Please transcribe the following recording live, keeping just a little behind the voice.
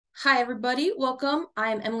Hi, everybody. Welcome.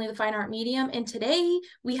 I'm Emily, the Fine Art Medium, and today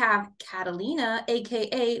we have Catalina,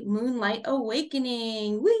 aka Moonlight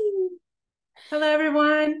Awakening. Woo! Hello,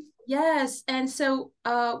 everyone. Yes, and so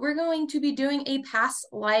we're going to be doing a past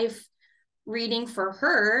life reading for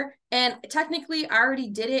her. And technically, I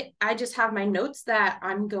already did it. I just have my notes that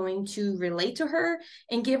I'm going to relate to her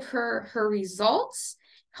and give her her results.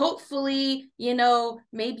 Hopefully,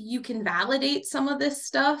 maybe you can validate some of this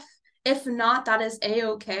stuff. If not, that is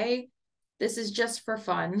a-okay. This is just for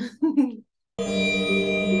fun.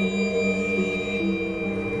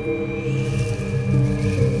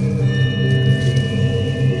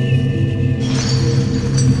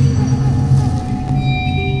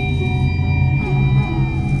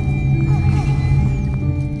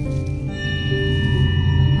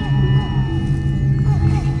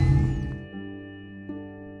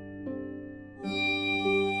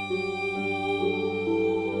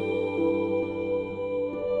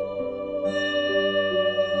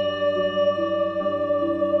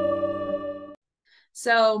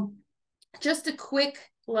 So, just a quick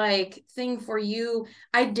thing for you.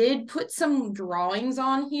 I did put some drawings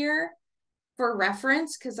on here for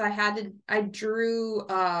reference because I drew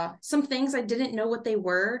some things I didn't know what they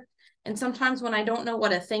were. And sometimes when I don't know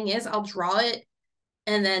what a thing is, I'll draw it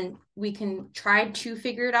and then we can try to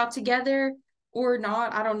figure it out together or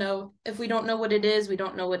not. I don't know. If we don't know what it is, we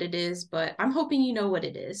don't know what it is, but I'm hoping you know what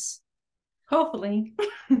it is. Hopefully.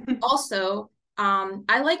 Also,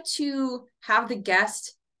 I like to have the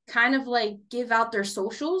guest kind of like give out their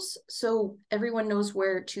socials so everyone knows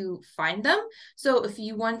where to find them. So if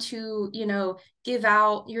you want to, give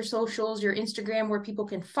out your socials, your Instagram, where people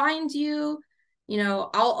can find you,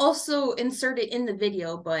 I'll also insert it in the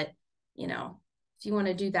video, but if you want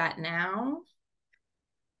to do that now.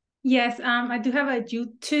 Yes, I do have a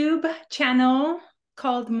YouTube channel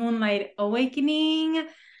called Moonlight Awakening.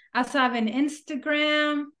 I also have an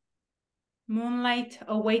Instagram, Moonlight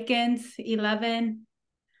Awakens 11.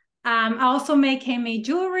 I also make handmade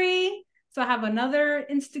jewelry. So I have another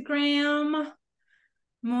Instagram,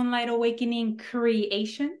 Moonlight Awakening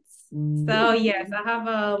Creations. So yes, I have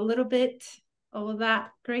a little bit of that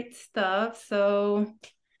great stuff. So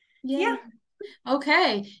Yeah. yeah.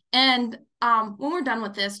 Okay. And when we're done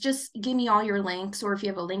with this, just give me all your links or if you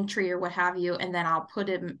have a link tree or what have you, and then I'll put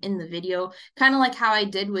them in the video. Kind of like how I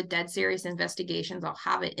did with Dead Serious Investigations. I'll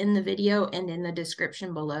have it in the video and in the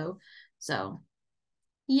description below. So,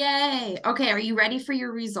 yay. Okay, are you ready for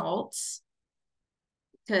your results?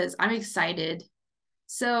 Because I'm excited.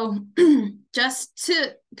 So, just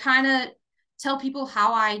to kind of tell people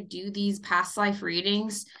how I do these past life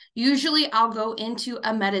readings, usually I'll go into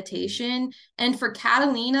a meditation. And for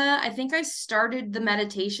Catalina, I think I started the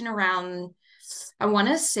meditation around, I want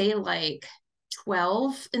to say like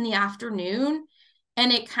 12 in the afternoon.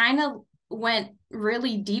 And it kind of went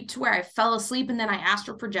really deep to where I fell asleep and then I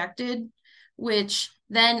astral projected, which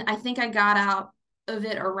then I think I got out of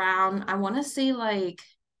it around, I want to say like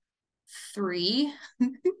 3.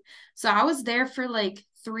 So I was there for like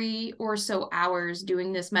 3 or so hours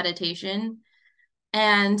doing this meditation.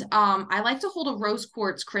 And I like to hold a rose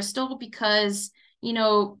quartz crystal because,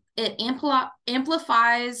 it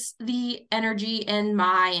amplifies the energy in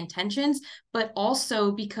my intentions, but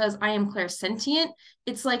also because I am clairsentient,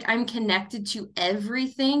 it's like I'm connected to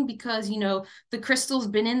everything because, the crystal's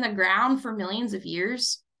been in the ground for millions of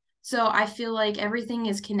years. So I feel like everything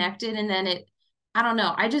is connected and then I don't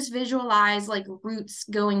know, I just visualize like roots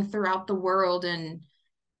going throughout the world and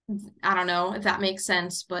I don't know if that makes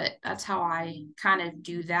sense, but that's how I kind of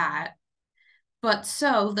do that. But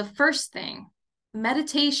so the first thing,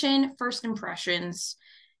 meditation, first impressions.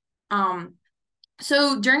 Um,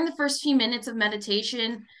 so during the first few minutes of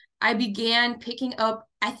meditation, I began picking up,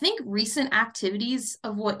 I think, recent activities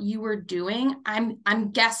of what you were doing.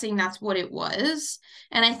 I'm guessing that's what it was.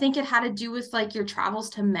 And I think it had to do with like your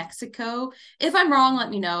travels to Mexico. If I'm wrong,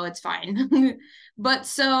 let me know. It's fine. But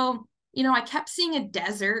so, I kept seeing a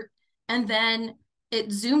desert and then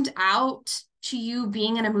it zoomed out to you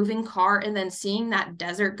being in a moving car and then seeing that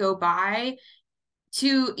desert go by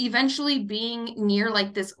to eventually being near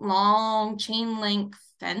like this long chain link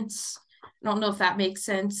fence. I don't know if that makes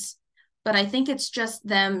sense, but I think it's just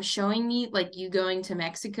them showing me like you going to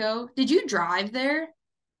Mexico. Did you drive there?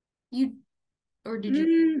 You or did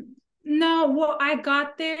you? No, well, I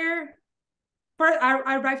got there. First,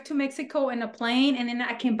 I arrived to Mexico in a plane, and then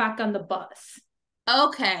I came back on the bus.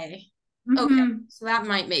 Okay. Okay. Hmm. So that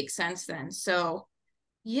might make sense then. So,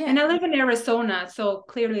 yeah, And I live in Arizona, so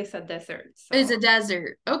clearly it's a desert. it's a So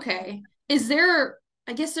desert. Okay. Is there,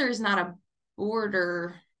 I guess there is not a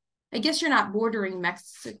border. I guess you're not bordering it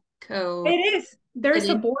Mexico. is. There It is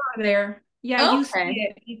a is? border there. Yeah, you see Okay.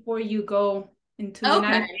 it before you go into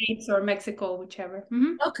United Okay. States or Mexico, whichever.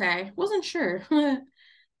 Hmm. Okay. Wasn't sure. All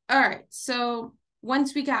right. So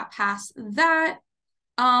once we got past that,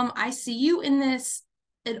 I see you in this,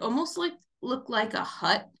 it almost like looked like a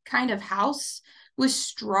hut kind of house with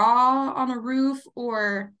straw on a roof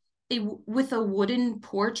or with a wooden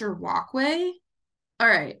porch or walkway. All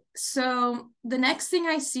right. So the next thing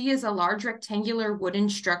I see is a large rectangular wooden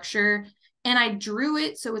structure, and I drew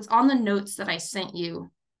it so it's on the notes that I sent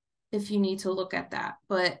you if you need to look at that.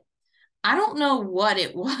 But I don't know what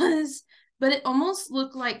it was, but it almost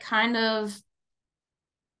looked like kind of,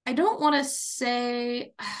 I don't want to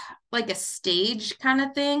say like a stage kind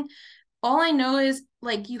of thing. All I know is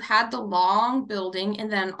like you had the long building,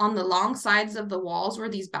 and then on the long sides of the walls were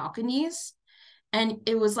these balconies, and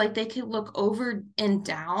it was like they could look over and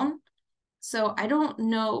down. So I don't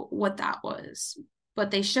know what that was,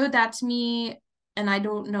 but they showed that to me, and I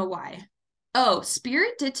don't know why. Oh,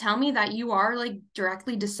 Spirit did tell me that you are like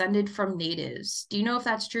directly descended from natives. Do you know if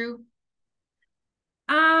that's true?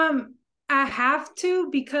 Um, I have to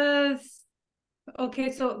because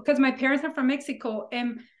okay, so because my parents are from Mexico,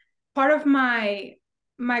 and part of my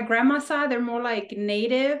grandma's side, they're more like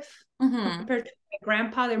native Mm-hmm. compared to my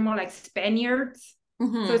grandpa, they're more like Spaniards. So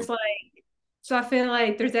Mm-hmm. it's like, so I feel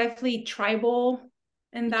like there's definitely tribal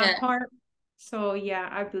in that Yeah. part. So yeah,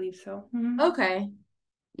 I believe so. Mhm. Okay.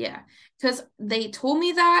 Yeah, because they told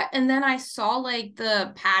me that, and then I saw like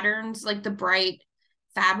the patterns, like the bright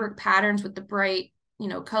fabric patterns with the bright,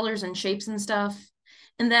 colors and shapes and stuff.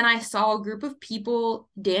 And then I saw a group of people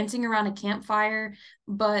dancing around a campfire.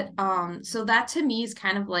 But so that to me is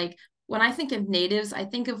kind of like when I think of natives, I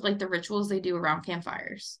think of like the rituals they do around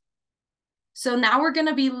campfires. So now we're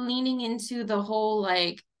gonna be leaning into the whole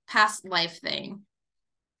like past life thing.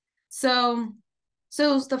 So,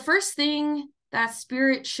 so the first thing that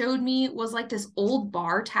Spirit showed me was like this old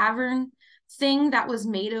bar tavern thing that was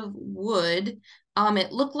made of wood.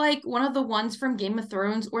 It looked like one of the ones from Game of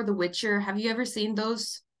Thrones or The Witcher. Have you ever seen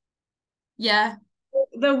those? Yeah.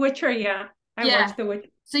 The Witcher, yeah. I Yeah. watched The Witcher.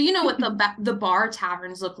 So you know what the bar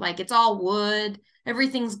taverns look like. It's all wood,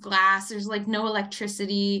 everything's glass, there's like no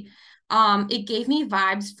electricity. It gave me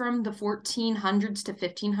vibes from the 1400s to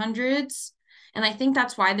 1500s. And I think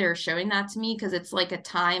that's why they're showing that to me because it's like a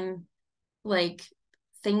time like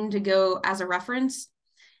thing to go as a reference.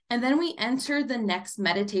 And then we enter the next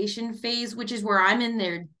meditation phase, which is where I'm in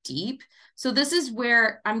there deep. So this is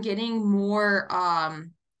where I'm getting more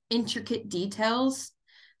intricate details.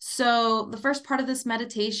 So the first part of this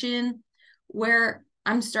meditation, where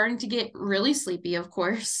I'm starting to get really sleepy, of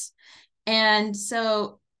course. And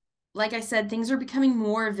so, like I said, things are becoming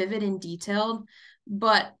more vivid and detailed.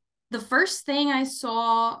 But the first thing I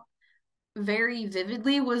saw very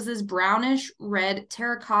vividly was this brownish red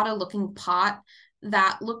terracotta looking pot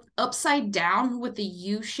that looked upside down with a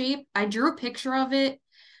U shape. I drew a picture of it.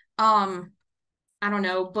 Um, I don't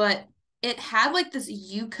know, but it had like this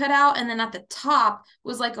U cut out, and then at the top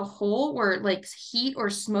was like a hole where like heat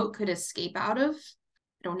or smoke could escape out of.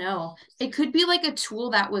 I don't know. It could be like a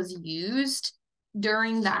tool that was used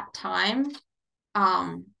during that time.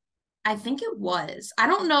 Um, I think it was. I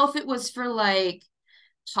don't know if it was for like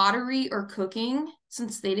pottery or cooking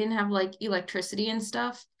since they didn't have like electricity and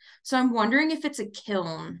stuff. So I'm wondering if it's a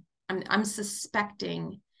kiln. I'm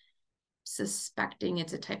suspecting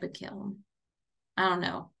it's a type of kiln. I don't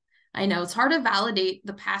know. I know it's hard to validate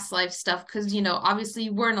the past life stuff because obviously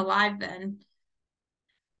you weren't alive then.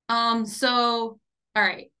 So all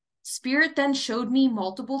right. Spirit then showed me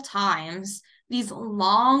multiple times these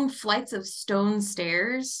long flights of stone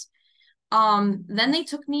stairs. Then they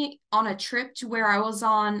took me on a trip to where I was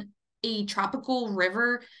on a tropical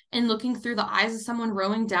river and looking through the eyes of someone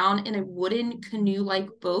rowing down in a wooden canoe-like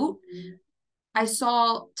boat. I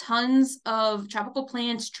saw tons of tropical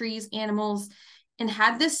plants, trees, animals, and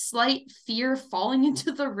had this slight fear falling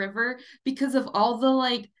into the river because of all the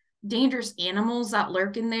like dangerous animals that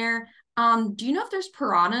lurk in there. Do you know if there's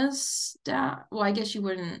piranhas? Well, I guess you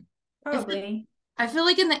wouldn't. If Probably. I feel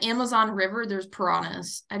like in the Amazon River, there's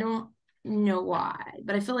piranhas. I don't know why,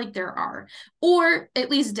 but I feel like there are, or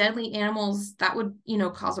at least deadly animals that would,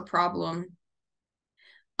 cause a problem.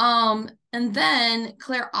 And then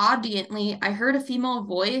clairaudiently, I heard a female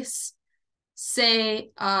voice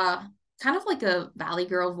say, kind of like a Valley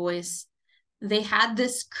Girl voice. They had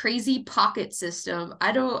this crazy pocket system.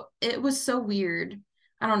 It was so weird.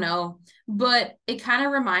 I don't know. But it kind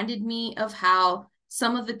of reminded me of how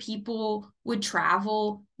some of the people would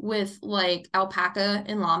travel with like alpaca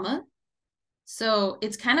and llama. So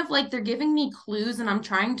it's kind of like they're giving me clues and I'm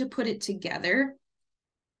trying to put it together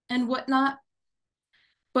and whatnot.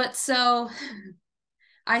 But so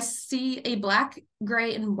I see a black,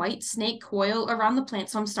 gray, and white snake coil around the plant.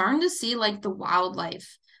 So I'm starting to see like the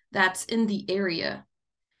wildlife that's in the area.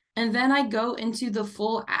 And then I go into the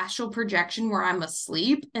full astral projection where I'm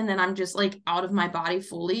asleep and then I'm just like out of my body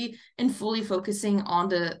fully and fully focusing on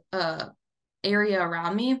the area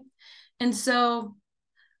around me. And so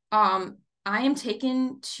I am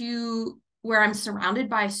taken to where I'm surrounded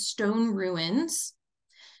by stone ruins.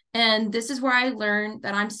 And this is where I learned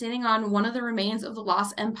that I'm standing on one of the remains of the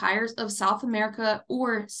lost empires of South America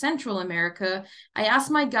or Central America. I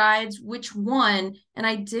asked my guides which one, and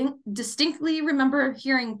I distinctly remember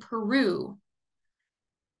hearing Peru.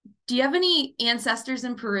 Do you have any ancestors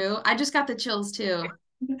in Peru? I just got the chills too.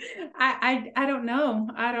 I don't know.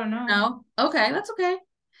 I don't know. No? Okay, that's okay.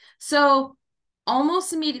 So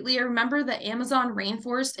almost immediately, I remember the Amazon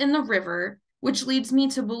rainforest in the river, which leads me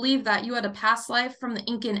to believe that you had a past life from the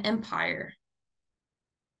Incan Empire.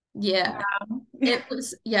 Yeah, Wow. it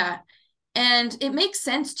was, yeah. And it makes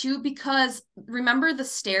sense too, because remember the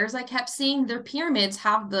stairs I kept seeing? Their pyramids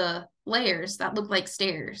have the layers that look like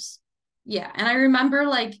stairs. Yeah. And I remember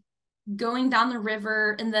like going down the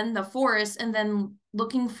river and then the forest and then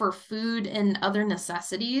looking for food and other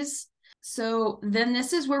necessities. So then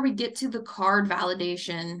this is where we get to the card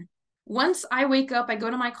validation. Once I wake up, I go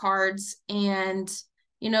to my cards, and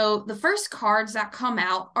the first cards that come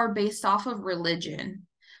out are based off of religion.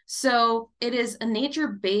 So it is a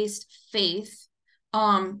nature-based faith.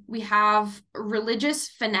 We have religious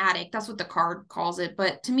fanatic. That's what the card calls it.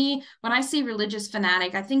 But to me, when I see religious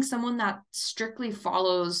fanatic, I think someone that strictly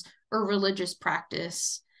follows a religious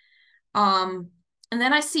practice. And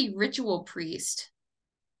then I see ritual priest,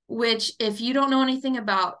 which if you don't know anything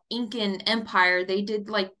about Incan Empire, they did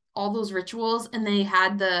like all those rituals and they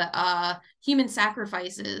had the human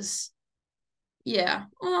sacrifices. Yeah.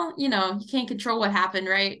 Well, you can't control what happened,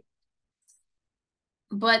 right?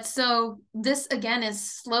 But so this again is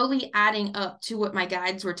slowly adding up to what my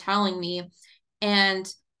guides were telling me. And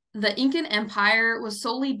the Incan Empire was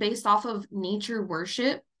solely based off of nature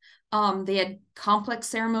worship. They had complex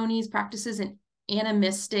ceremonies, practices, and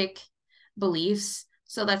animistic beliefs.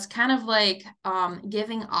 So that's kind of like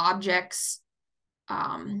giving objects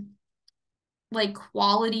like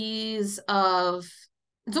qualities of,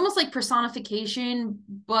 it's almost like personification,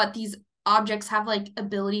 but these objects have like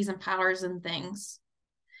abilities and powers and things.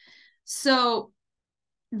 So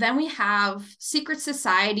then we have secret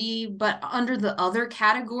society, but under the other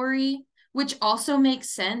category, which also makes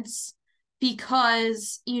sense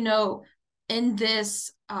because, in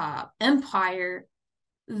this empire,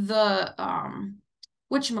 the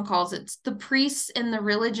whatchamacallits, the priests and the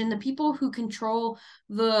religion, the people who control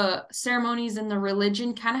the ceremonies and the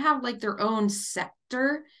religion kind of have like their own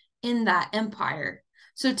sector in that empire.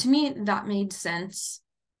 So to me, that made sense.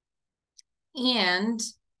 And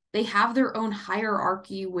they have their own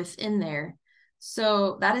hierarchy within there.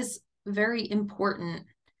 So that is very important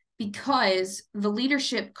because the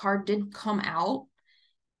leadership card did come out,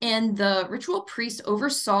 and the ritual priest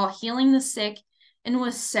oversaw healing the sick and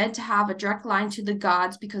was said to have a direct line to the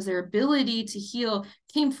gods because their ability to heal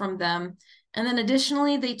came from them. And then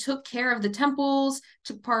additionally, they took care of the temples,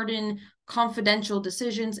 took part in confidential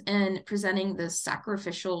decisions, and presenting the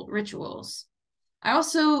sacrificial rituals. I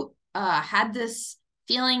also had this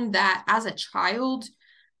feeling that as a child,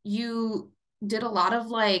 you did a lot of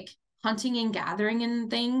like hunting and gathering and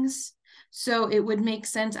things. So it would make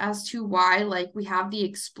sense as to why like we have the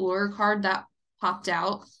explorer card that popped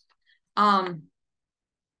out. Um,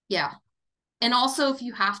 yeah. And also if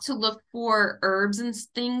you have to look for herbs and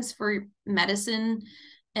things for medicine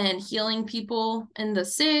and healing people and the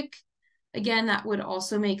sick, again, that would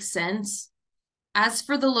also make sense. As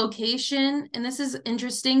for the location, and this is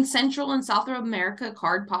interesting, Central and South America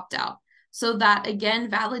card popped out. So that again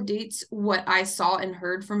validates what I saw and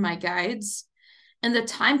heard from my guides. And the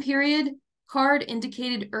time period card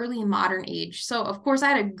indicated early modern age. So of course I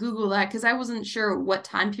had to Google that because I wasn't sure what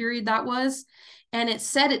time period that was. And it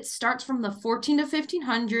said it starts from the 14 to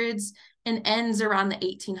 1500s and ends around the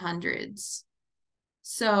 1800s.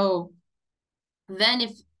 So then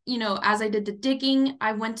if as I did the digging,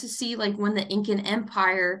 I went to see like when the Incan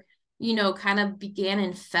Empire, kind of began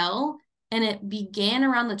and fell, and it began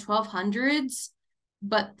around the 1200s,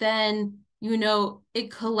 but then,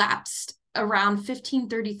 it collapsed around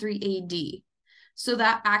 1533 AD. So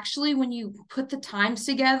that actually, when you put the times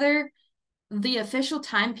together, the official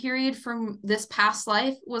time period from this past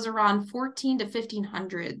life was around 14 to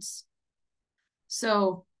 1500s.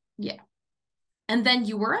 So, yeah. And then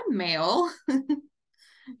you were a male.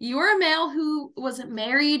 You were a male who was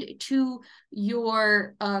married to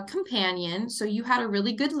your companion, so you had a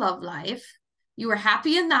really good love life. You were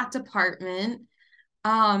happy in that department.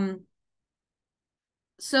 Um,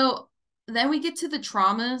 so then we get to the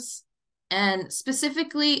traumas, and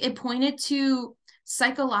specifically it pointed to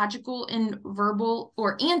psychological and verbal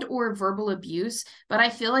abuse, but I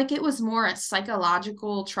feel like it was more a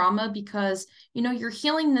psychological trauma because you're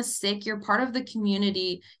healing the sick, you're part of the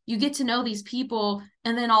community, you get to know these people,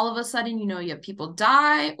 and then all of a sudden you have people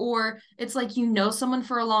die, or it's like someone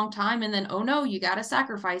for a long time and then oh no, you got to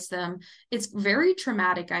sacrifice them. It's very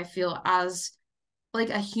traumatic, I feel, as like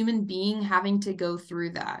a human being having to go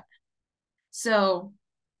through that. So,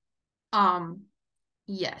 um,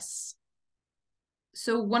 yes.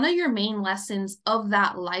 So one of your main lessons of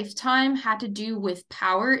that lifetime had to do with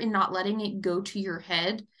power and not letting it go to your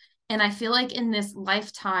head. And I feel like in this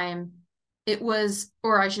lifetime, it was,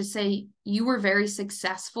 or I should say, you were very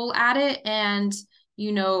successful at it. And,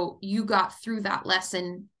 you got through that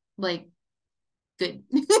lesson like good.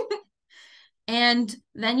 And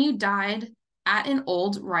then you died at an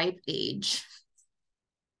old, ripe age.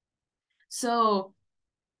 So,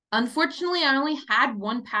 unfortunately, I only had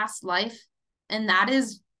one past life, and that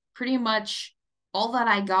is pretty much all that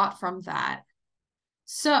I got from that.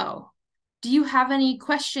 So, do you have any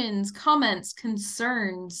questions, comments,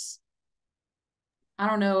 concerns? I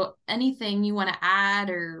don't know, anything you want to add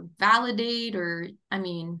or validate, or, I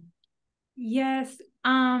mean, Yes.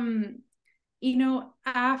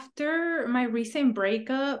 After my recent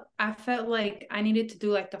breakup, I felt like I needed to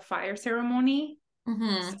do like the fire ceremony. So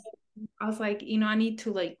mm-hmm, I was like, I need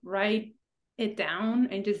to like write it down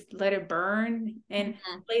and just let it burn. And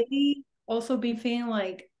mm-hmm, lately, also been feeling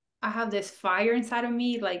like I have this fire inside of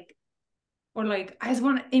me, like, or like I just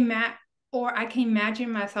want to imagine, or I can imagine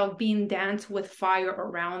myself being danced with fire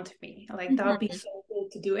around me. Like that would be mm-hmm, so cool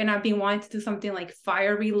to do. And I've been wanting to do something like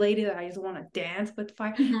fire related. I just want to dance with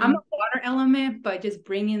fire. I'm mm-hmm, a water element, but just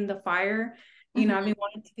bringing the fire. I've mm-hmm, been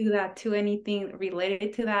wanting to do that to anything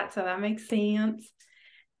related to that. So that makes sense.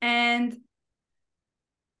 And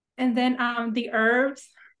then the herbs,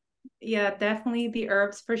 yeah, definitely the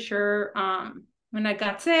herbs for sure. When I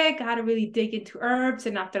got sick, I had to really dig into herbs,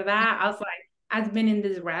 and after that, I was like, I've been in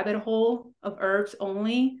this rabbit hole of herbs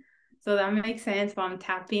only, so that makes sense. But I'm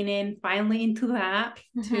tapping in finally into that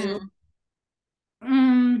too. mm-hmm.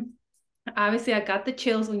 Um, Obviously, I got the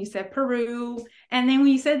chills when you said Peru, and then when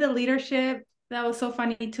you said the leadership, that was so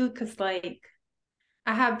funny too, because like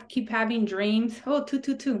I have keep having dreams. Oh,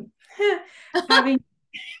 two, having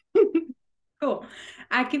cool.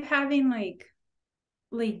 I keep having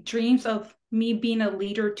like dreams of me being a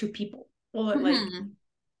leader to people or like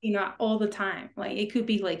Mm-hmm. all the time. Like it could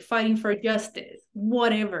be like fighting for justice,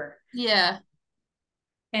 whatever. Yeah.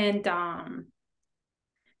 And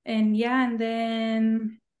and yeah, and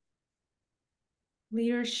then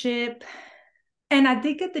leadership. And I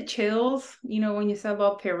did get the chills, when you said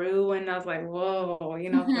about Peru, and I was like, whoa, I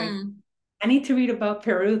was like, Mm-hmm. I need to read about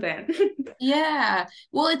Peru then. Yeah.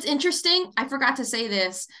 Well, it's interesting. I forgot to say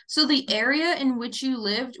this. So the area in which you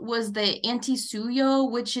lived was the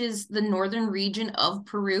Antisuyo, which is the northern region of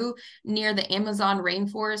Peru near the Amazon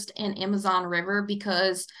rainforest and Amazon River,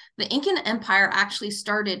 because the Incan Empire actually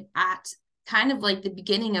started at kind of like the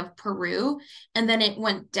beginning of Peru, and then it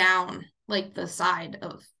went down like the side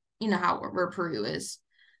of, how where Peru is.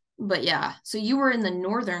 But yeah, so you were in the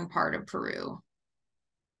northern part of Peru.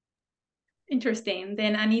 Interesting.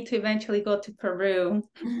 Then I need to eventually go to Peru,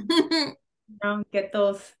 get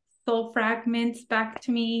those soul fragments back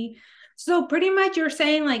to me. So pretty much you're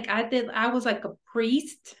saying like I was like a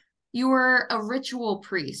priest. You were a ritual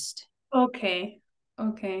priest. Okay.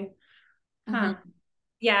 Okay. Huh. Mhm.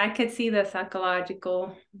 Yeah, I could see the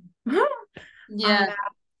psychological on Yeah. that.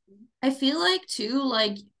 I feel like too,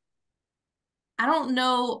 like, I don't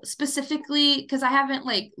know specifically because I haven't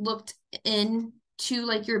like looked into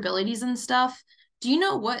like your abilities and stuff. Do you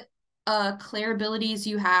know what clair abilities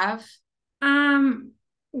you have? Um,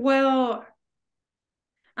 well,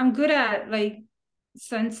 I'm good at like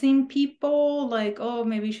sensing people, like, oh,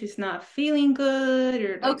 maybe she's not feeling good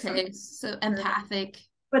or like something. Okay, so empathic.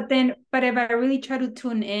 But if I really try to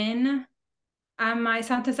tune in, I might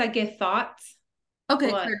sometimes I get thoughts,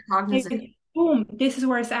 Okay, like, claircognizant. hey, boom, this is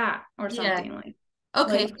where it's at, or Yeah. something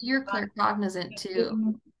Okay, like so you're claircognizant too.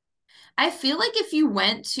 boom. I feel like if you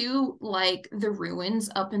went to like the ruins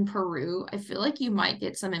up in Peru, I feel like you might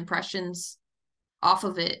get some impressions off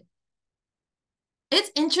of it.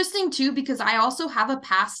 It's interesting too because I also have a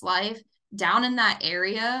past life down in that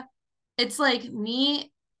area. It's like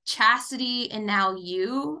me. Chastity and now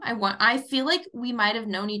you. I feel like we might have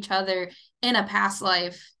known each other in a past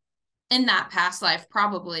life, in that past life,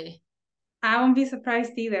 probably. I won't be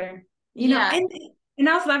surprised either. You know, Yeah. and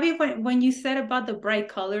I was laughing when you said about the bright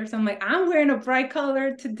colors. I'm like, I'm wearing a bright color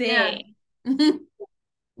Yeah. today.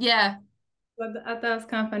 Yeah. But I thought it was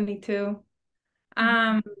kind of funny too. Mhm.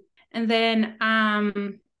 Um, and then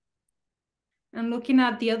I'm looking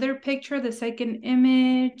at the other picture, the second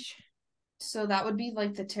image. So that would be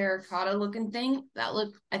like the terracotta looking thing.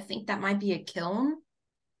 I think that might be a kiln.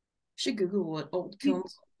 Should Google what old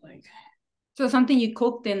kilns look like. So something you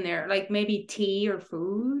cooked in there, like maybe tea or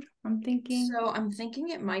food, I'm thinking. So I'm thinking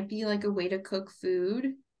it might be like a way to cook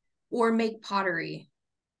food or make pottery.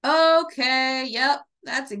 Okay, yep,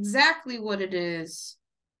 that's exactly what it is.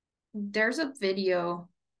 There's a video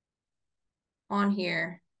on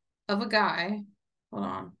here of a guy. Hold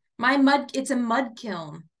on. It's a mud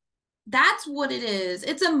kiln. That's what it is.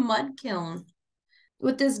 It's a mud kiln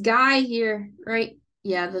with this guy here, right?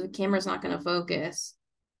 Yeah, the camera's not going to focus.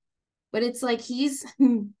 But it's like he's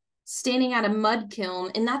standing at a mud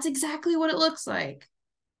kiln, and that's exactly what it looks like.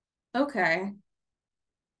 Okay.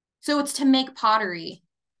 So it's to make pottery.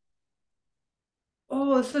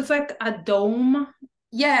 Oh, so it's like a dome. Oh,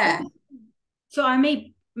 Yeah, so I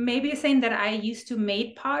may maybe saying that I used to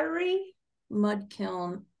make pottery, mud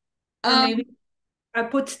kiln. or Um, maybe I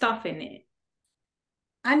put stuff in it.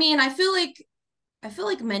 I mean, I feel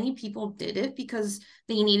like many people did it because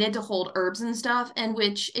they needed to hold herbs and stuff, and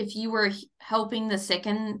which if you were helping the sick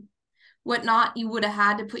and whatnot, you would have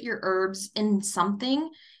had to put your herbs in something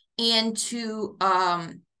and to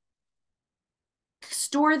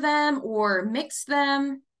store them or mix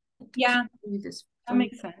them. Yeah, that Let me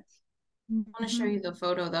makes sense. want to show Mhm. you the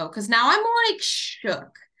photo though, because now I'm like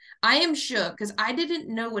shook. I am shook because I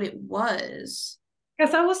didn't know what it was.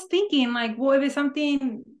 Because I was thinking, like, what if it's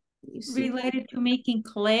something You see? related to making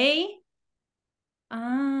clay?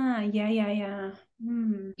 Ah, yeah, yeah, yeah.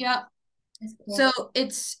 Hmm, Yep. that's So cool.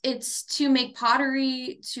 it's to make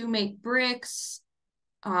pottery, to make bricks.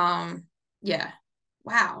 Um, yeah.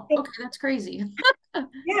 Wow. Okay, that's crazy.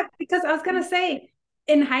 Yeah, because I was gonna say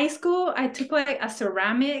in high school I took like a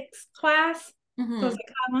ceramics class. So it's Hmm. like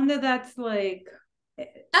I wonder that's like eh,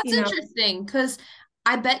 That's you know, interesting because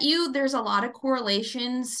I bet you there's a lot of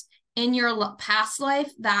correlations in your past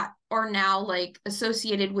life that are now like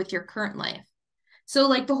associated with your current life. So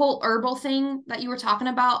like the whole herbal thing that you were talking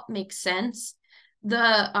about makes sense.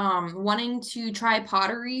 The wanting to try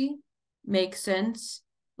pottery makes sense.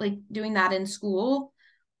 Like doing that in school.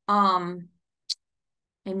 Um,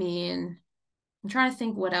 I mean, I'm trying to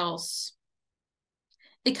think what else.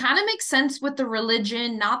 It kind of makes sense with the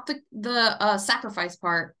religion, not the sacrifice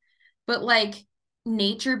part, but like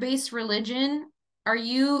nature-based religion. Are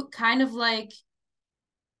you kind of like,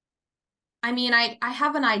 I mean, I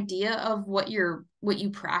have an idea of what you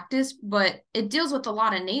practice, but it deals with a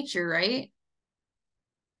lot of nature, right?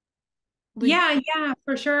 Like, yeah, yeah,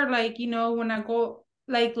 for sure. Like, when I go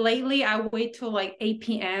like lately I wait till like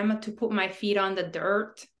 8 p.m. to put my feet on the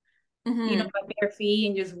dirt, mm-hmm. my bare feet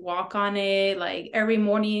and just walk on it. Like every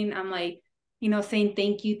morning I'm like, saying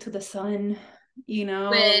thank you to the sun,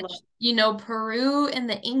 like, Which, you know, Peru and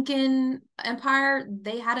the Incan Empire,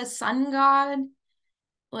 they had a sun god.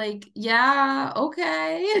 Like, yeah,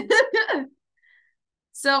 okay.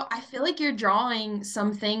 So I feel like you're drawing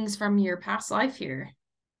some things from your past life here.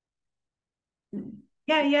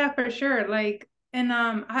 yeah, yeah, for sure. Like, and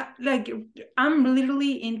I'm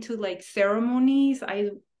literally into like ceremonies. I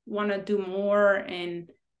want to do more, and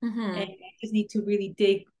Mm-hmm. I just need to really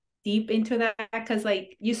dig deep into that because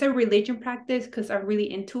like you said religion practice because I'm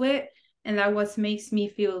really into it, and that what makes me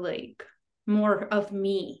feel like more of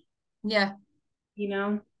me, Yeah. you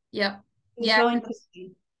know? Yep. It's Yeah. so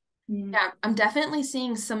interesting. Mm. Yeah. I'm definitely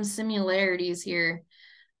seeing some similarities here.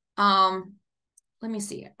 Um, Let me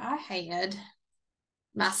see. I had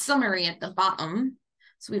my summary at the bottom,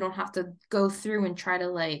 so we don't have to go through and try to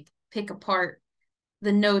like pick apart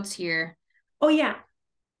the notes here. Oh yeah.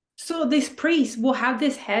 So this priest will have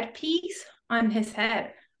this headpiece on his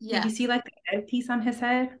head. Did you Yeah. see like the headpiece on his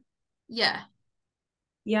head? Yeah.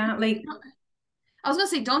 Yeah, like I was gonna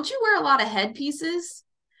say, don't you wear a lot of headpieces?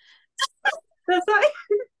 that's why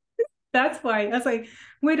that's why. I was like,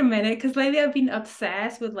 wait a minute, because lately I've been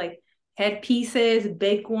obsessed with like headpieces,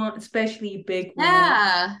 big ones, especially big ones.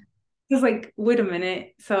 Yeah. It's like, wait a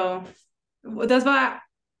minute. So that's why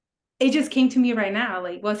it just came to me right now.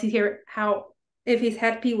 Like, was he here? How if his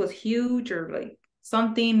headpiece was huge or like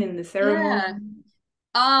something in the ceremony?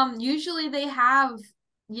 Yeah. Usually they have,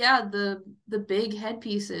 yeah, the big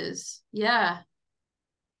headpieces. Yeah,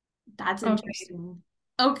 that's Okay. interesting.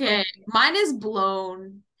 Okay, mine is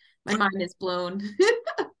blown. My mind is blown.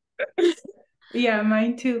 Yeah,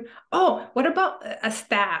 mine too. Oh, what about a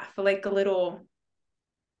staff, like a little,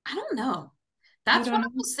 I don't know. you That's one don't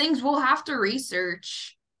of know? those things we'll have to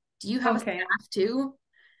research. Do you have a Okay. staff too?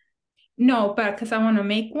 No, but because I want to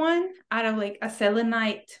make one out of like a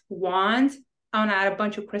selenite wand. I want to add a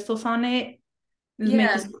bunch of crystals on it. Just make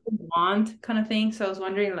Yeah. this cool wand kind of thing. So I was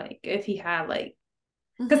wondering like if he had like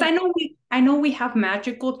because Hmm. I know we have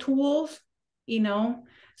magical tools, you know.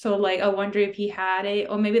 So like I wonder if he had it,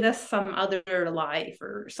 or maybe that's some other life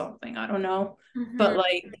or something. I don't know. But Hmm.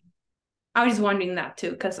 like I was just wondering that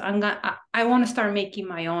too, because I want to start making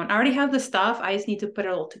my own. I already have the stuff. I just need to put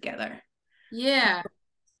it all together. Yeah.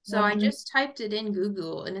 So I Wondering. just typed it in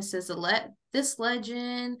Google and it says this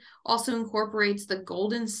legend also incorporates the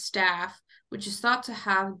golden staff, which is thought to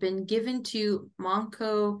have been given to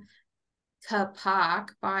Manco Capac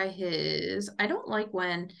by his. I don't like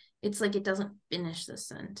when it's like it doesn't finish the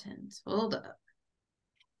sentence. Hold up.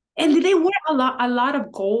 And did they wear a lot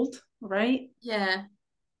of gold, right? Yeah.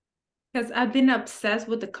 Because I've been obsessed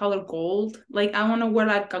with the color gold. Like I want to wear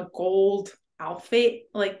like a gold outfit,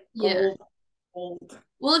 like Yeah. gold, gold.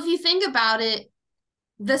 Well, if you think about it,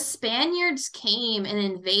 the Spaniards came and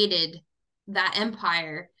invaded that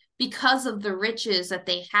empire because of the riches that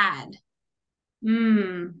they had.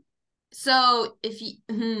 Mm, So if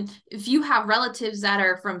you have relatives that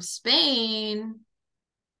are from Spain,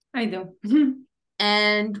 I do.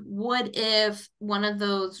 and what if one of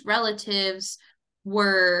those relatives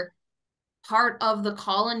were part of the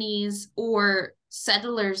colonies or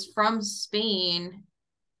settlers from Spain?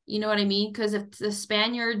 You know what I mean? Because if the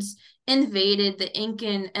Spaniards invaded the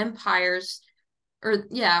Incan empires, or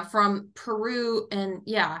yeah, from Peru, and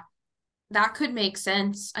yeah, that could make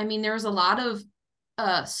sense. I mean, there was a lot of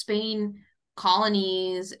Spain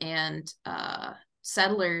colonies and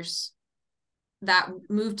settlers that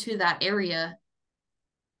moved to that area.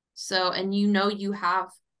 So, and you know, you have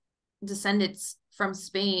descendants from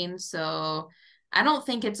Spain. So, I don't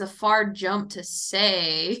think it's a far jump to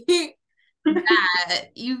say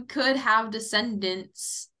that you could have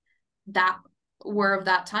descendants that were of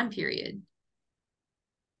that time period.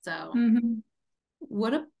 So, Hmm.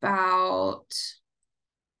 what about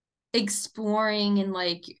exploring and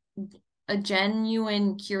like a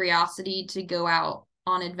genuine curiosity to go out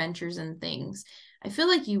on adventures and things? I feel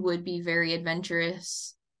like you would be very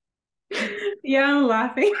adventurous. Yeah, I'm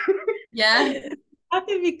laughing. Yeah.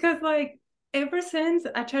 Laughing because like ever since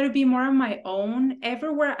I try to be more on my own,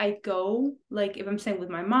 everywhere I go, like if I'm staying with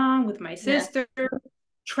my mom, with my Yeah. sister,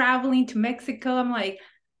 traveling to Mexico, I'm like,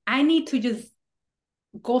 I need to just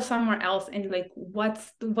go somewhere else and like what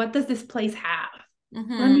does this place have?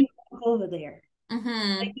 Let Mm-hmm. me go over there. Let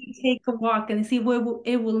Mm-hmm. me take a walk and see where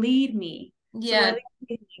it will lead me. So Yeah.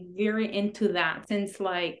 lately I'm very into that since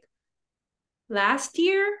like last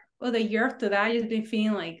year or the year after that, I just been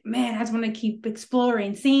feeling like, man, I just want to keep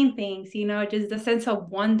exploring, seeing things, you know, just the sense of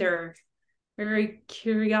wonder, very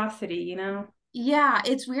curiosity, you know. Yeah,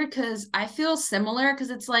 it's weird because I feel similar because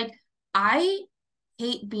it's like I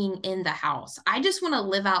hate being in the house. I just want to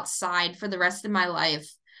live outside for the rest of my life,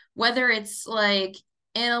 whether it's like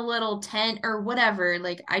in a little tent or whatever.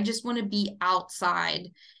 Like, I just want to be outside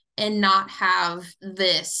and not have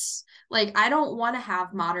this. Like, I don't want to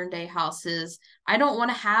have modern day houses. I don't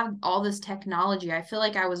want to have all this technology. I feel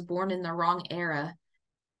like I was born in the wrong era.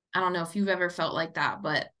 I don't know if you've ever felt like that,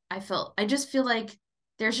 but I just feel like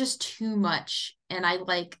there's just too much and I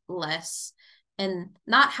like less. And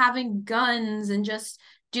not having guns and just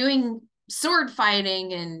doing sword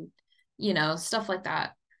fighting and, stuff like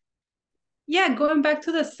that. Yeah, going back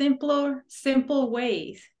to the simple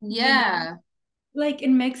ways, you know. Yeah. Like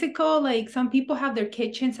in Mexico, like some people have their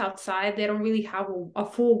kitchens outside. They don't really have a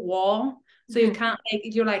full wall. So you Mhm. can't like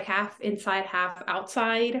you're like half inside, half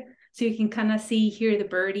outside. So you can kind of see, hear the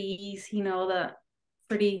birdies, you know, the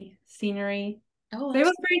pretty scenery. Oh, So it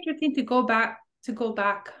was that's very interesting to go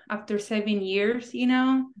back after 7 years, you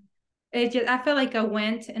know. It just I felt like I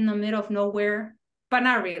went in the middle of nowhere, but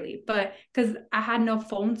not really. But because I had no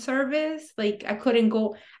phone service, like I couldn't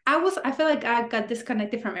go. I feel like I got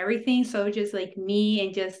disconnected from everything. So it was just like me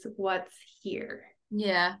and just what's here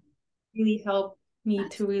yeah. really helped me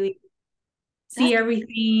That's to really see that's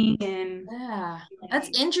everything and yeah. That's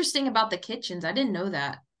like, interesting about the kitchens. I didn't know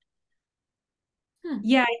that. Hmm.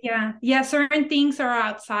 yeah. Certain things are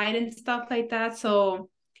outside and stuff like that. So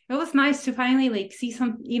it was nice to finally like see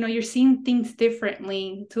some, you know, you're seeing things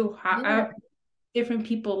differently to Yeah. how different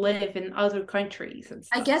people live in other countries and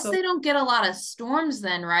I stuff. guess So they don't get a lot of storms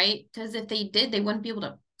then, right? Because if they did, they wouldn't be able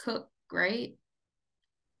to cook, right?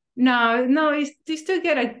 No, you still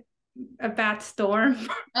get a bad storm.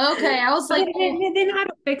 Okay, I was But like, well, they know how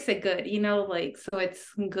to fix it good, like so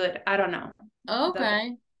it's good. I don't know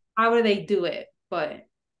okay. how would they do it, but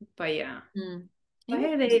yeah. Hmm. But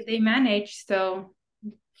hey, they manage, so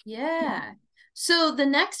Yeah. So the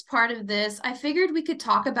next part of this, I figured we could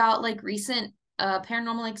talk about like recent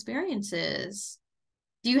paranormal experiences.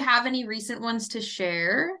 Do you have any recent ones to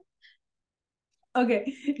share?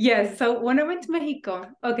 okay. Yes. So when I went to Mexico,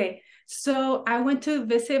 okay. So I went to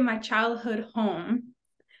visit my childhood home.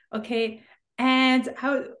 Okay. And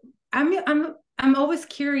I'm always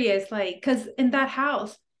curious, like, because in that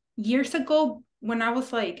house, years ago, when I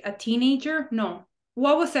was like a teenager, no,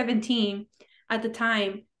 well, I was 17 at the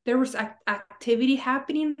time, there was activity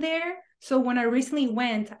happening there. So when I recently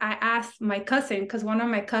went, I asked my cousin, because one of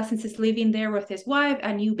my cousins is living there with his wife,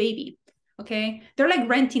 a new baby. Okay. They're like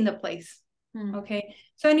renting the place. Hmm. Okay.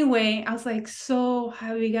 So anyway, I was like, so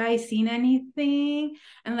have you guys seen anything?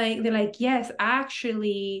 And like they're like, yes,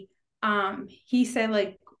 actually, he said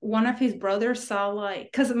like one of his brothers saw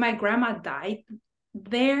like because my grandma died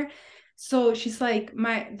there. So she's like,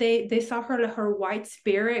 they saw her white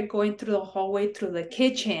spirit going through the hallway through the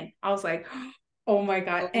kitchen. I was like, oh my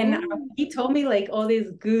God. And Oh. he told me like all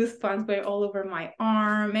these goosebumps were all over my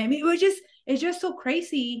arm. I mean, it's just so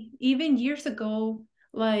crazy. Even years ago,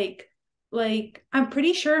 like I'm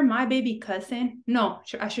pretty sure my baby cousin, no,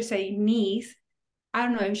 I should say niece, I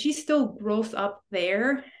don't know if she still grows up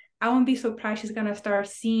there. I wouldn't be surprised she's gonna start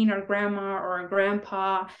seeing her grandma or her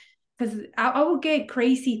grandpa because I will get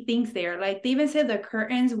crazy things there. Like they even said the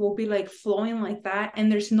curtains will be like flowing like that,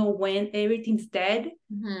 and there's no wind, everything's dead.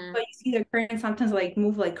 Hmm. But you see the curtains sometimes like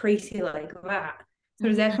move like crazy like that. So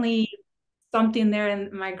there's Hmm. definitely something there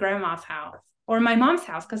in my grandma's house or my mom's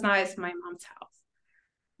house because now it's my mom's house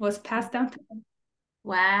was passed down to me.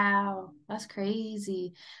 Wow, that's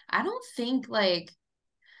crazy. I don't think I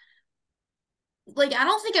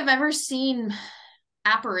don't think I've ever seen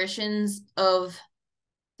apparitions of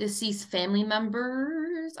deceased family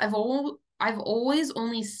members. I've always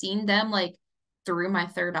only seen them like through my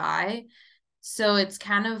third eye. So it's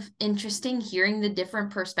kind of interesting hearing the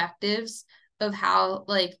different perspectives of how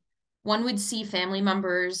like one would see family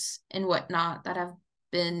members and whatnot that have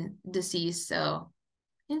been deceased. So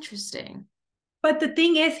interesting. But the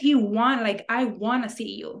thing is, like, I want to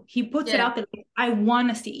see you. He puts it Yeah. out there, like, I want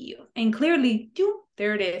to see you. And clearly,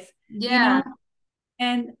 there it is, you Yeah. know?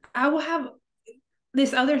 And I will have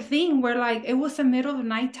this other thing where, like, it was the middle of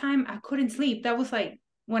nighttime. I couldn't sleep. That was like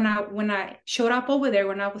when I showed up over there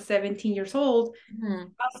when I was 17 years old.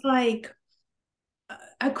 Mhm. I was like,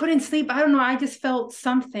 I couldn't sleep. I don't know. I just felt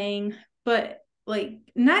something, but like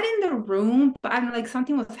not in the room, but I'm like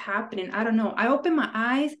something was happening. I don't know. I opened my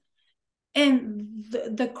eyes and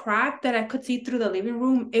the crack that I could see through the living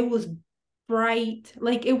room, it was bright,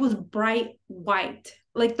 like it was bright white,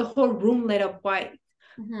 like the whole room lit up white.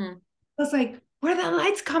 Mhm. I was like, where are the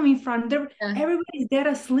lights coming from? Yeah. Everybody's dead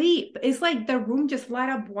asleep. It's like the room just light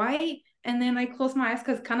up white. And then I close my eyes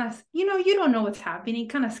because kind of, you don't know what's happening. It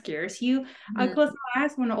kind of scares you. I Mhm. close my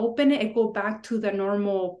eyes. When I open it, it go back to the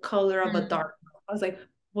normal color of a Mhm. dark. I was like,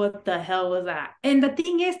 what the hell was that? And the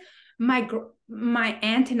thing is, my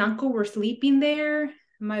aunt and uncle were sleeping there.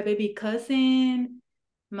 My baby cousin,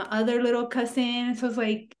 my other little cousin. So it's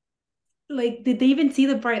like did they even see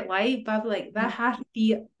the bright light? But like that had to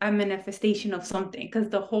be a manifestation of something because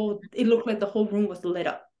it looked like the whole room was lit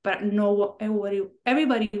up, but no,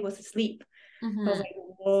 everybody was asleep. So I was Mhm. like,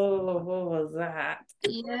 whoa, what was that?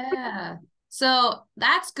 Yeah. So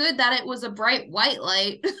that's good that it was a bright white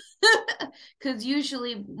light. Because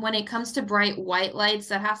usually when it comes to bright white lights,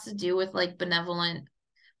 that has to do with like benevolent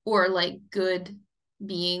or like good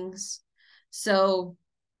beings. So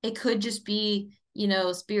it could just be,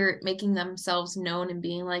 spirit making themselves known and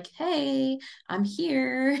being like, "Hey, I'm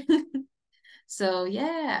here." So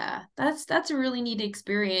yeah, that's a really neat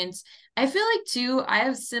experience. I feel like too, I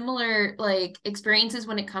have similar like experiences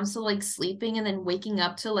when it comes to like sleeping and then waking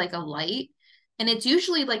up to like a light. And it's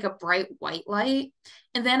usually like a bright white light.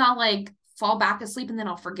 And then I'll like fall back asleep and then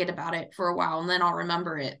I'll forget about it for a while and then I'll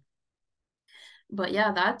remember it. But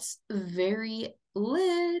yeah, that's very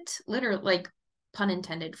lit. Literally, like pun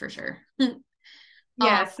intended for sure.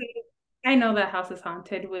 Yes, I know that house is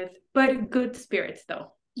haunted with, but good spirits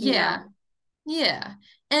though. Yeah. Yeah.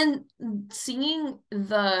 And seeing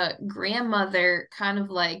the grandmother kind of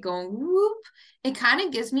like going whoop, it kind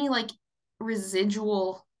of gives me like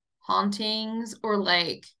residual hauntings or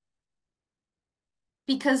like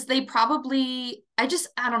because they probably I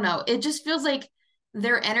don't know, it just feels like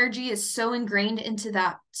their energy is so ingrained into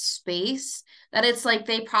that space that it's like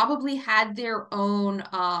they probably had their own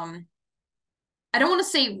I don't want to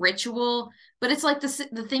say ritual, but it's like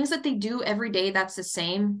the things that they do every day that's the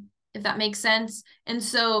same, if that makes sense. And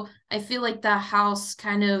so I feel like the house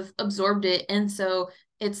kind of absorbed it. And so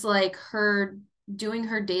it's like her doing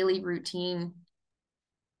her daily routine,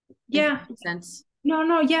 if that Yeah. makes sense.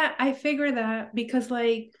 No, yeah, I figure that because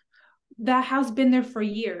like that house been there for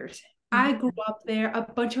years. I grew Mhm. up there, a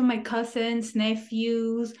bunch of my cousins,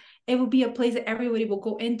 nephews. It would be a place that everybody will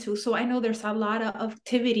go into. So I know there's a lot of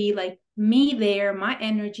activity, like me there, my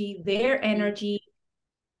energy, their energy,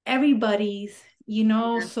 everybody's,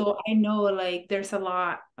 Yeah. so I know like there's a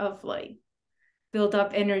lot of like build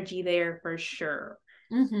up energy there for sure.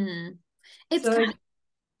 Mm-hmm. It's So kind of,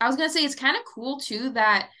 I was gonna say it's kind of cool too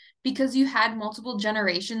that because you had multiple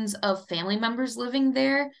generations of family members living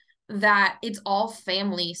there, that it's all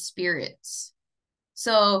family spirits.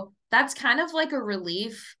 So that's kind of like a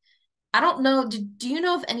relief. I don't know. Do you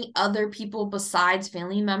know if any other people besides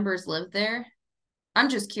family members live there? I'm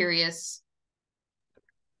just curious.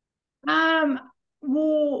 Um,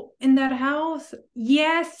 well, in that house,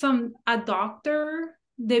 yes, a doctor,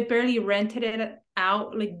 they barely rented it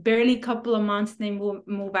out, like barely a couple of months they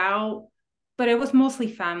move out, but it was mostly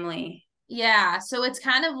family. Yeah, so it's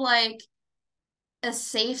kind of like a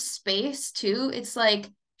safe space too. It's like,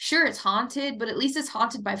 sure, it's haunted, but at least it's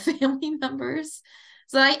haunted by family members.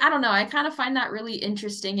 So I don't know. I kind of find that really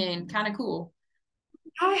interesting and kind of cool.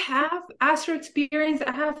 I have astral experience,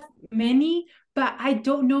 I have many, but I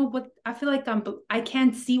don't know what I feel like I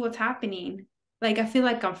can't see what's happening. Like I feel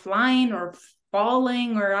like I'm flying or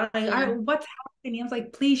falling or Yeah. what's happening? I was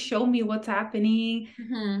like, please show me what's happening.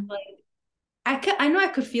 Hmm. Like I know I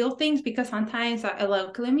could feel things because sometimes I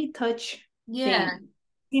like let me touch things. Yeah.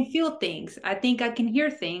 I can feel things. I think I can hear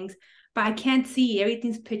things, but I can't see.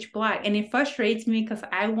 Everything's pitch black. And it frustrates me because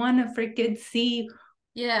I want to freaking see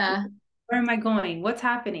Yeah. where am I going? What's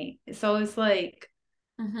happening? So it's like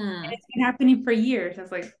and Hmm. it's been happening for years.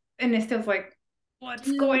 It's like and it's still like, what's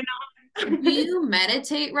Do going do on? you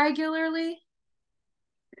meditate regularly?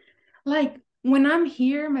 Like when I'm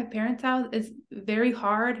here, my parents' house is very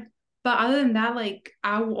hard. But other than that, like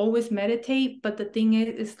I will always meditate. But the thing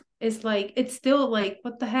is like it's still like,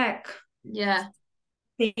 what the heck? Yeah.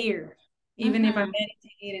 There. Even if I Hmm.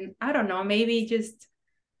 meditate and I don't know, maybe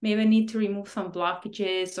I need to remove some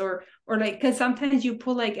blockages or like because sometimes you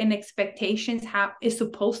put like an expectations how it's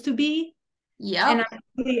supposed to be. And Yep. I'm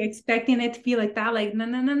really expecting it to be like that. Like, no,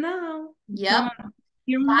 no, no, no. Yep. No,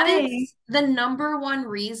 your That way. is the number one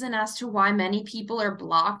reason as to why many people are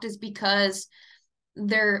blocked is because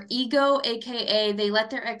their ego, aka they let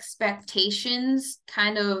their expectations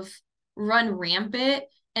kind of run rampant.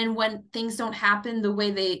 And when things don't happen the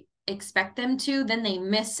way they expect them to, then they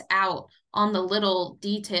miss out on the little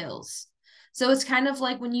details. So it's kind of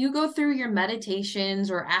like when you go through your meditations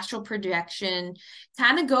or astral projection,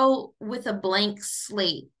 kind of go with a blank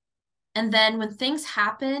slate. And then when things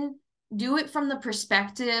happen, do it from the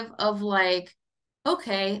perspective of like,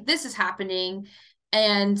 okay, this is happening.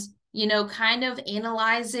 And, kind of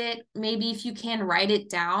analyze it. Maybe if you can write it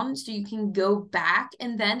down so you can go back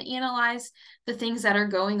and then analyze the things that are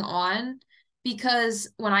going on. Because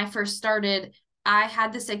when I first started, I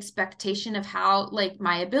had this expectation of how like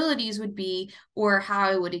my abilities would be or how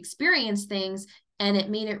I would experience things. And it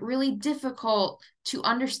made it really difficult to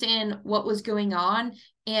understand what was going on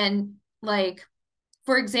and like,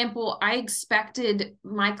 for example, I expected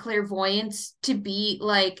my clairvoyance to be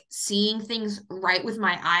like seeing things right with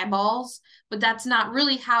my eyeballs, but that's not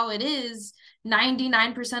really how it is.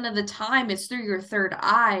 99% of the time, it's through your third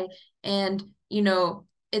eye. And,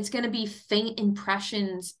 it's going to be faint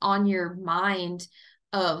impressions on your mind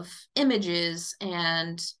of images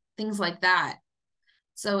and things like that.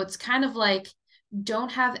 So it's kind of like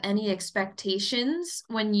don't have any expectations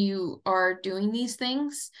when you are doing these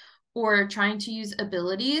things or trying to use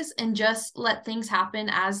abilities and just let things happen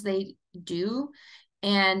as they do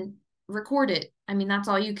and record it. I mean, that's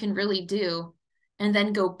all you can really do. And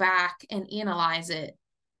then go back and analyze it.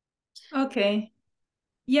 Okay.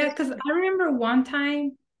 Yeah, because I remember one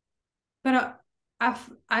time, but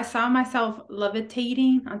I saw myself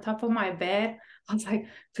levitating on top of my bed. I was like,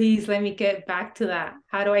 please let me get back to that.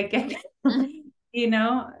 How do I get there?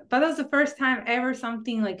 But that was the first time ever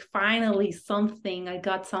something like finally something, I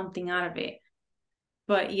got something out of it.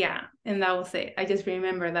 But yeah, and that was it. I just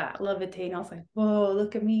remember that levitating. I was like, whoa,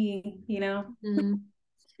 look at me. Mm-hmm.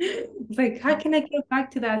 It's like, how can I get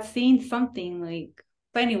back to that seeing something like,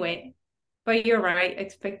 but anyway, but you're right,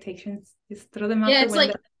 expectations, just throw them out Yeah, the it's like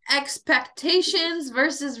window. expectations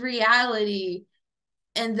versus reality.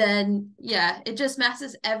 And then, yeah, it just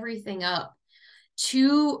messes everything up.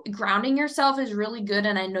 Two, grounding yourself is really good.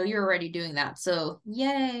 And I know you're already doing that. So,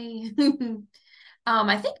 yay.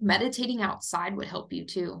 I think meditating outside would help you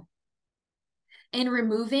too. And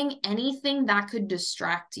removing anything that could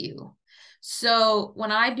distract you. So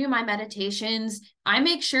when I do my meditations, I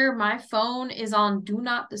make sure my phone is on do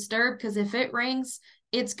not disturb because if it rings,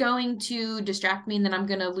 it's going to distract me and then I'm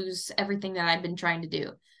going to lose everything that I've been trying to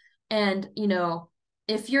do. And,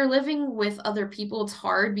 if you're living with other people, it's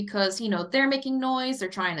hard because, they're making noise, they're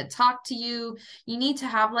trying to talk to you. You need to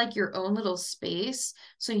have like your own little space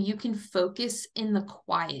so you can focus in the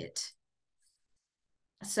quiet.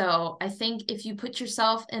 So I think if you put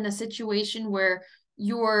yourself in a situation where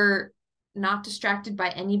you're not distracted by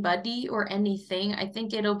anybody or anything, I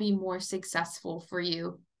think it'll be more successful for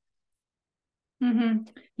you. Mm-hmm.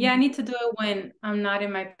 Yeah, I Mhm. need to do it when I'm not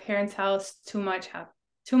in my parents' house. Too much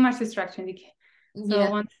distraction. So Yeah.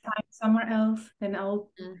 once I'm somewhere else, then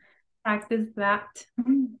I'll Mhm. practice that.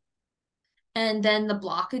 Mhm. And then the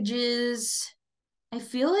blockages, I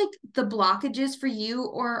feel like the blockages for you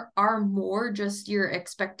or are more just your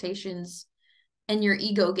expectations and your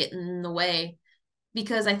ego getting in the way.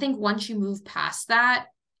 Because I think once you move past that,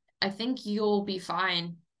 I think you'll be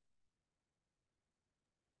fine.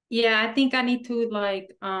 Yeah, I think I need to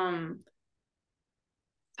like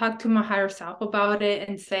talk to my higher self about it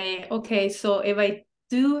and say, okay, so if I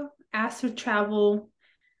do ask to travel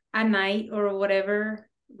at night or whatever,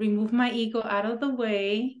 remove my ego out of the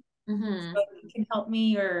way so Mm-hmm. you can help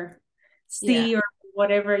me or Yeah. see or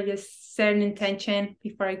whatever, just set an intention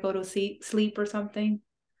before I go to sleep or something.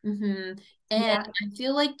 Mm-hmm. And Yeah. I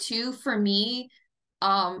feel like too, for me,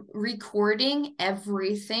 recording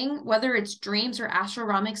everything, whether it's dreams or astral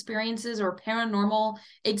realm experiences or paranormal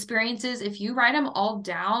experiences, if you write them all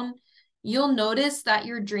down, you'll notice that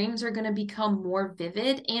your dreams are going to become more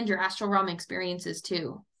vivid and your astral realm experiences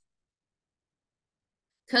too.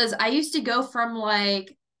 Because I used to go from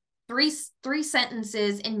like three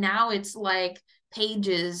sentences and now it's like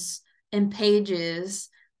pages and pages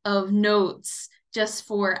of notes just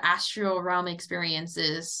for astral realm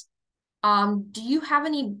experiences. Do you have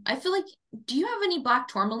any, I feel like, do you have any black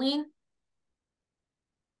tourmaline?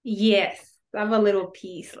 Yes. I have a little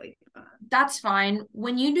piece like that. That's fine.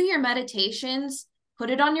 When you do your meditations,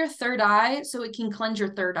 put it on your third eye so it can cleanse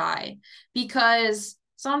your third eye because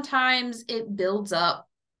sometimes it builds up,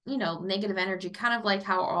 negative energy, kind of like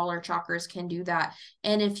how all our chakras can do that.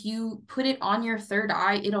 And if you put it on your third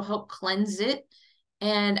eye, it'll help cleanse it.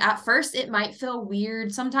 And at first, it might feel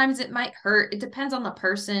weird. Sometimes it might hurt. It depends on the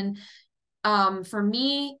person. For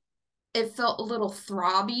me, it felt a little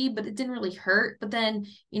throbby, but it didn't really hurt. But then,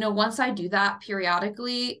 once I do that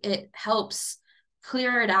periodically, it helps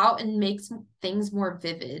clear it out and makes things more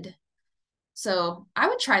vivid. So I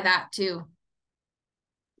would try that too.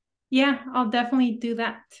 Yeah, I'll definitely do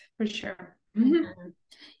that for sure. Mhm. Mhm.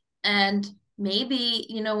 And maybe,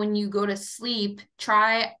 when you go to sleep,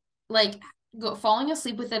 try like go falling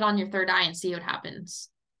asleep with it on your third eye and see what happens.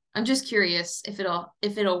 I'm just curious if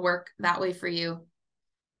it'll work that way for you.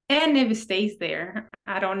 And if it stays there,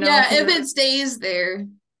 I don't know Yeah, because if it stays there.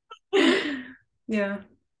 yeah,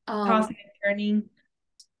 Um, tossing and turning.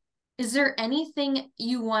 Is there anything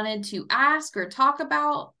you wanted to ask or talk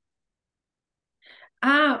about?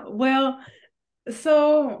 Well,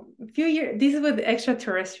 so a few years, this is with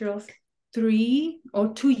extraterrestrials, 3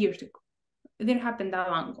 or 2 years ago. It didn't happen that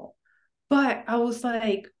long ago. But I was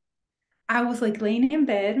like laying in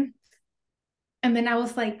bed, and then I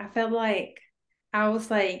felt like I was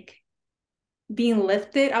like being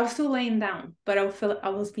lifted. I was still laying down, but I feel I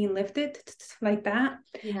was being lifted like that.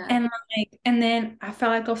 Yeah. And then I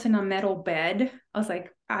felt like I was in a metal bed. I was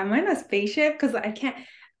like, am I in a spaceship? Because I can't,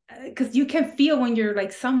 because you can feel when you're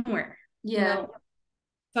like somewhere, you Yeah. know.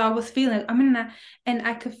 So I was feeling I'm in a, and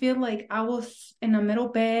I could feel like I was in a metal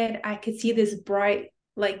bed. I could see this bright,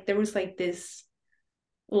 like there was like this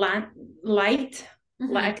lamp light.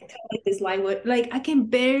 Like I Mm-hmm. could tell like this light would like I can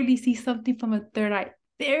barely see something from a third eye.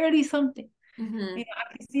 Barely something. Mm-hmm.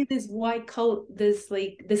 I can see this white coat, this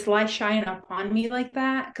light shining upon me like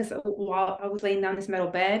that. Because while I was laying down this metal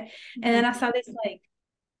bed, and Mm-hmm. then I saw this like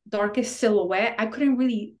darkest silhouette. I couldn't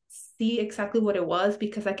really see exactly what it was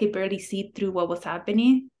because I could barely see through what was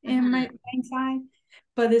happening in my Mm-hmm. inside.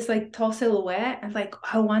 But this like tall silhouette, and like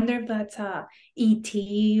I wonder if that's a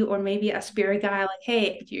ET or maybe a spirit guy. Like,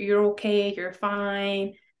 hey, you're okay, you're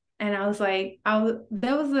fine. And I was like, that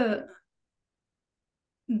was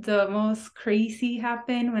the most crazy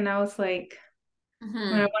happened when I was like when I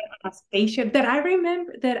Mm-hmm. went on a spaceship that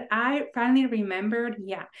I finally remembered.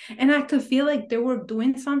 Yeah. And I could feel like they were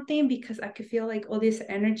doing something because I could feel like all this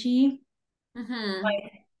energy Mm-hmm.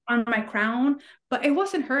 like on my crown, but it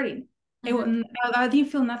wasn't hurting. It Mm-hmm. wasn't, I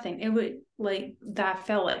didn't feel nothing. It would like that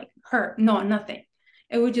felt like hurt. No, nothing.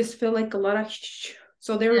 It would just feel like a lot of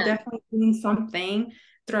so they were Yeah. definitely doing something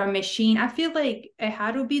through a machine. I feel like it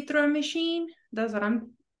had to be through a machine. That's what I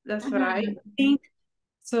Mm-hmm. think.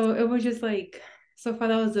 So it was just like so far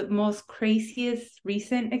that was the most craziest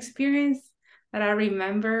recent experience that I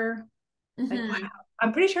remember. Like, wow, Mm-hmm.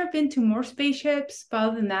 I'm pretty sure I've been to more spaceships, but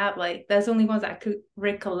other than that, like that's the only ones I could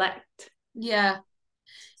recollect. Yeah.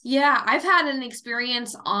 Yeah, I've had an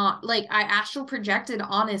experience on like I astral projected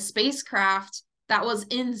on a spacecraft that was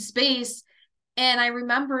in space, and I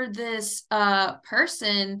remember this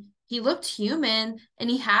person, he looked human and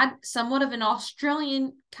he had somewhat of an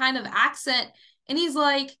Australian kind of accent, and he's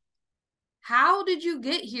like, how did you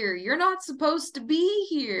get here? You're not supposed to be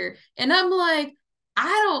here. And I'm like, I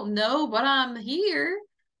don't know, but I'm here.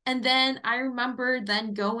 And then I remember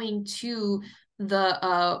then going to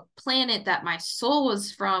the planet that my soul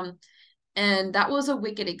was from, and that was a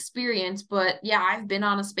wicked experience. But yeah, I've been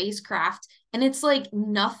on a spacecraft, and it's like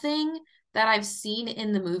nothing that I've seen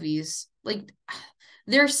in the movies. Like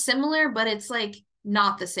they're similar, but it's like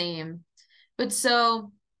not the same. But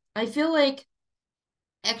so I feel like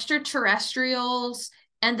extraterrestrials,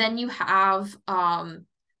 and then you have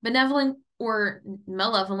benevolent or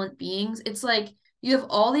malevolent beings. It's like you have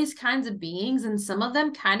all these kinds of beings, and some of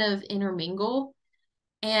them kind of intermingle.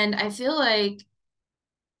 And I feel like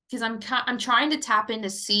because I'm trying to tap in to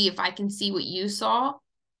see if I can see what you saw,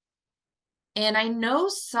 and I know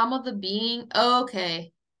some of the being. Oh,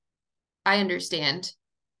 okay, I understand.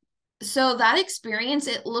 So that experience,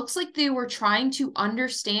 it looks like they were trying to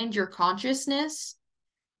understand your consciousness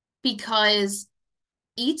because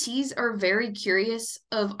ETs are very curious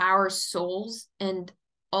of our souls and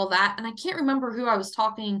all that. And I can't remember who I was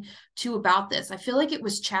talking to about this. I feel like it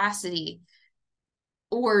was Chastity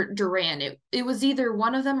or Duran. It was either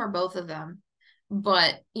one of them or both of them.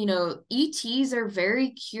 But, ETs are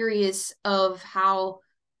very curious of how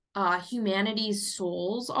humanity's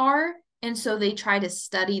souls are. And so they try to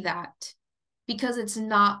study that because it's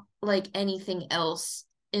not like anything else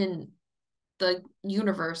in the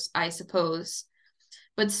universe, I suppose.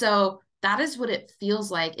 But so that is what it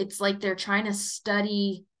feels like. It's like they're trying to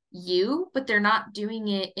study you, but they're not doing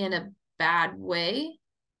it in a bad way.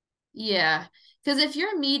 Yeah. Because if your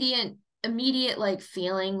immediate like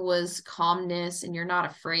feeling was calmness and you're not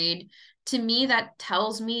afraid, to me that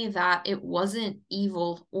tells me that it wasn't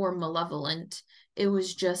evil or malevolent. It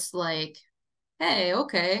was just like, hey,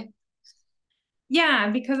 okay. Yeah,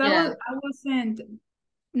 because Yeah. I wasn't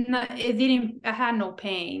not it didn't I had no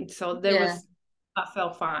pain, so there Yeah. was I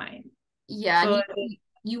felt fine. Yeah. And So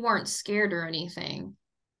you weren't scared or anything.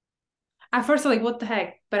 at first I was like, what the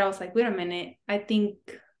heck? But I was like, wait a minute. I think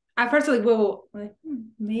at first I was like, whoa, like,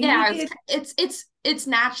 maybe Yeah, it it's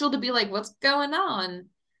natural to be like, what's going on?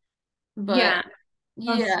 But yeah,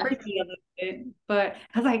 I was yeah. freaky a little bit, but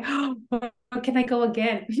I was like, oh, where can I go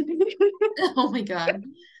again? Oh my God.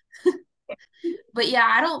 But yeah,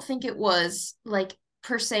 I don't think it was like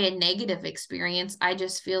per se a negative experience. I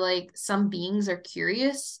just feel like some beings are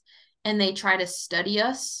curious and they try to study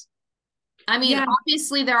us. I mean, Yeah,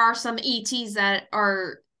 obviously there are some ETs that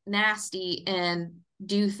are nasty and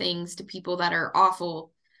do things to people that are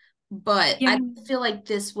awful, but yeah, I feel like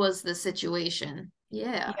this was the situation.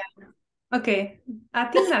 Yeah. yeah. Okay. I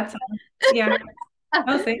think that's all. Yeah,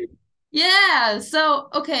 I'll say. Yeah. So,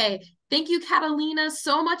 okay. Thank you, Catalina,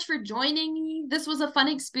 so much for joining me. This was a fun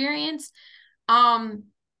experience. Um,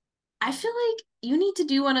 I feel like you need to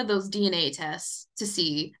do one of those DNA tests to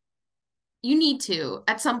see. You need to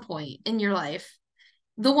at some point in your life.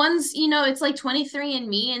 The ones, it's like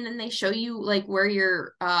 23andMe, and then they show you like where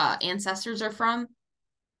your ancestors are from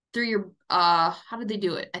through your how did they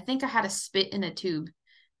do it? I think I had a spit in a tube.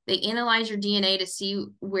 They analyze your DNA to see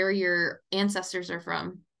where your ancestors are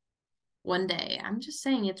from one day. I'm just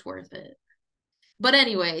saying it's worth it. But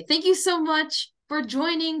anyway, thank you so much for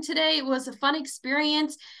joining today. It was a fun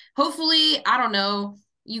experience. Hopefully, I don't know,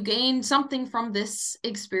 you gained something from this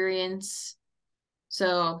experience. So,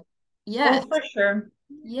 Oh, yes. for sure.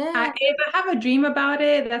 Yeah. If I have a dream about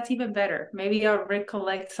it, that's even better. Maybe I'll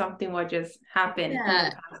recollect something what just happened in the Yeah.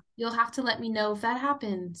 past. You'll have to let me know if that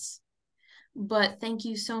happens. But thank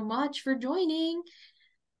you so much for joining.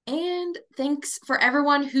 And thanks for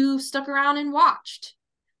everyone who stuck around and watched.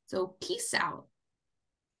 So, peace out.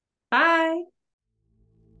 Bye.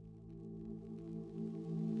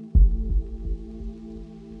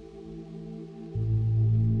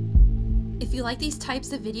 If you like these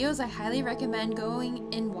types of videos, I highly recommend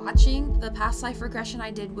going and watching the past life regression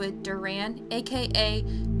I did with Duran, aka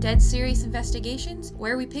Dead Serious Investigations,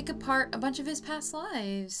 where we pick apart a bunch of his past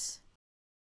lives.